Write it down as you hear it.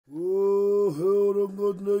Runga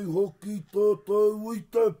nei hoki tātou I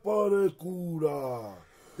te pare kūrā.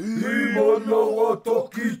 I mana wa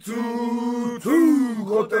toki tū,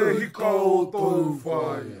 ko te hika o tau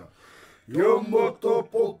whaia. Ia mata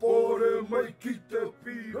popore mai ki te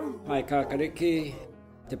piro. Paekākāriki,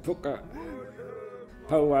 te Puka,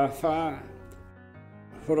 Pāuatahanui,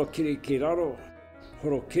 Horokiri ki Raro,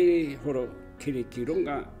 Horokiri ki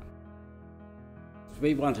Runga.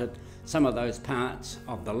 We wanted some of those parts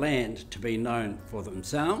of the land to be known for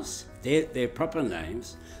themselves, their proper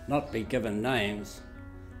names, not be given names,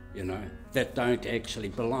 you know, that don't actually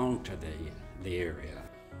belong to the area.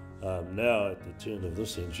 Now at the turn of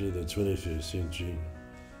this century, the 21st century,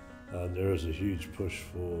 there is a huge push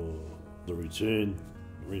for the return,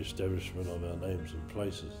 re-establishment of our names and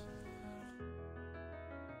places.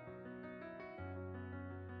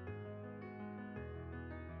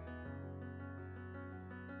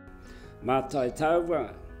 Mātai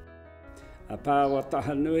Taua,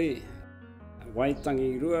 Pāuatahanui,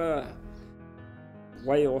 Waitangirua,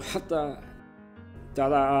 Hata,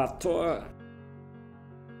 Ngāti Toa.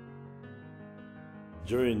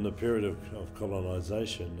 During the period of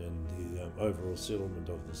colonisation and the overall settlement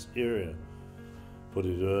of this area,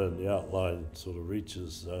 Purerua and the outlying sort of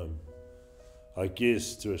reaches, I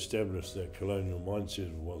guess to establish that colonial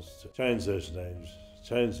mindset was to change those names,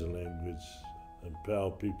 change the language, empower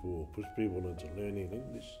people or push people into learning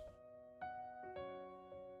English.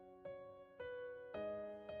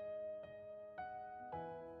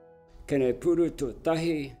 Kenepuru to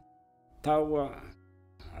tahi, Taua,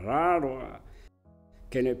 Raro,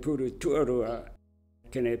 Kenepuru tuarua,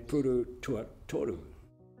 Kenepuru toru.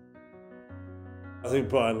 I think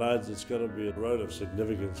by and large it's going to be a road of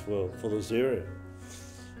significance for this area,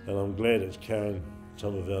 and I'm glad it's carrying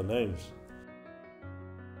some of our names.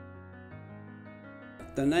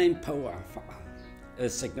 The name Pāuatahanui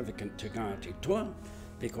is significant to Ngāti Toa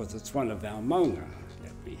because it's one of our maunga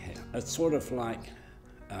that we have. It's sort of like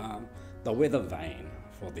the weather vane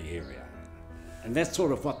for the area. And that's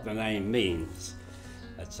sort of what the name means.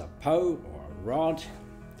 It's a po or a rod,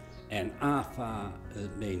 and awha,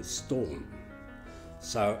 it means storm.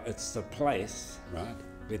 So it's the place, right,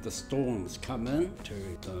 where the storms come in to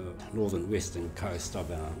the northern western coast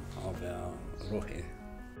of our rohe.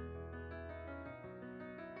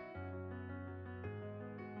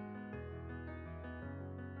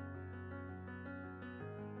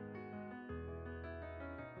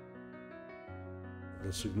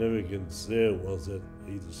 The significance there was that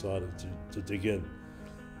he decided to dig in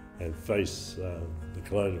and face the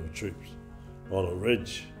colonial troops on a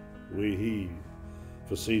ridge where he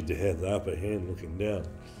perceived to have the upper hand looking down.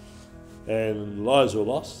 And lives were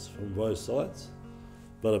lost from both sides,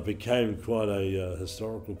 but it became quite a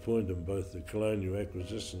historical point in both the colonial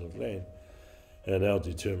acquisition of land and our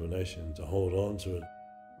determination to hold on to it.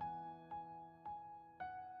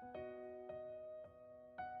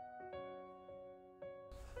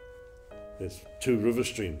 There's two river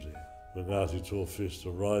streams there when Ngāti Toa first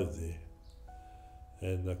arrived there,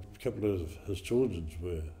 and a couple of his children's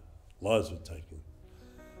lives were taken.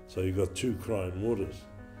 So you've got two crying waters,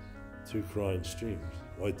 two crying streams,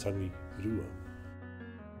 Waitangirua.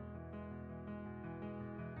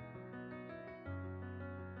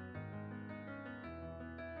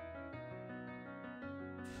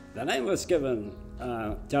 The name was given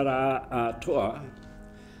Raro Toa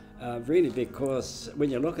really because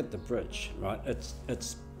when you look at the bridge, right, it's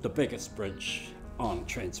the biggest bridge on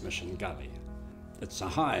Transmission Gully. It's the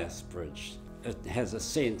highest bridge. It has a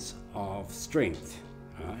sense of strength,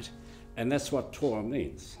 right? And that's what Toa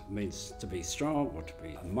means. It means to be strong or to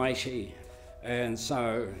be mighty. And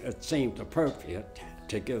so it seemed appropriate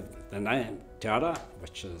to give the name Te Ara,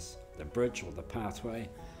 which is the bridge or the pathway,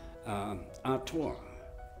 Toa,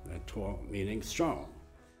 the Toa meaning strong.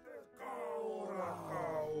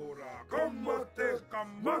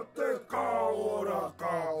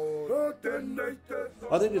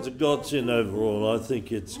 I think it's a godsend overall. I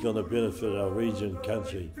think it's going to benefit our region,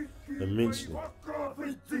 country immensely.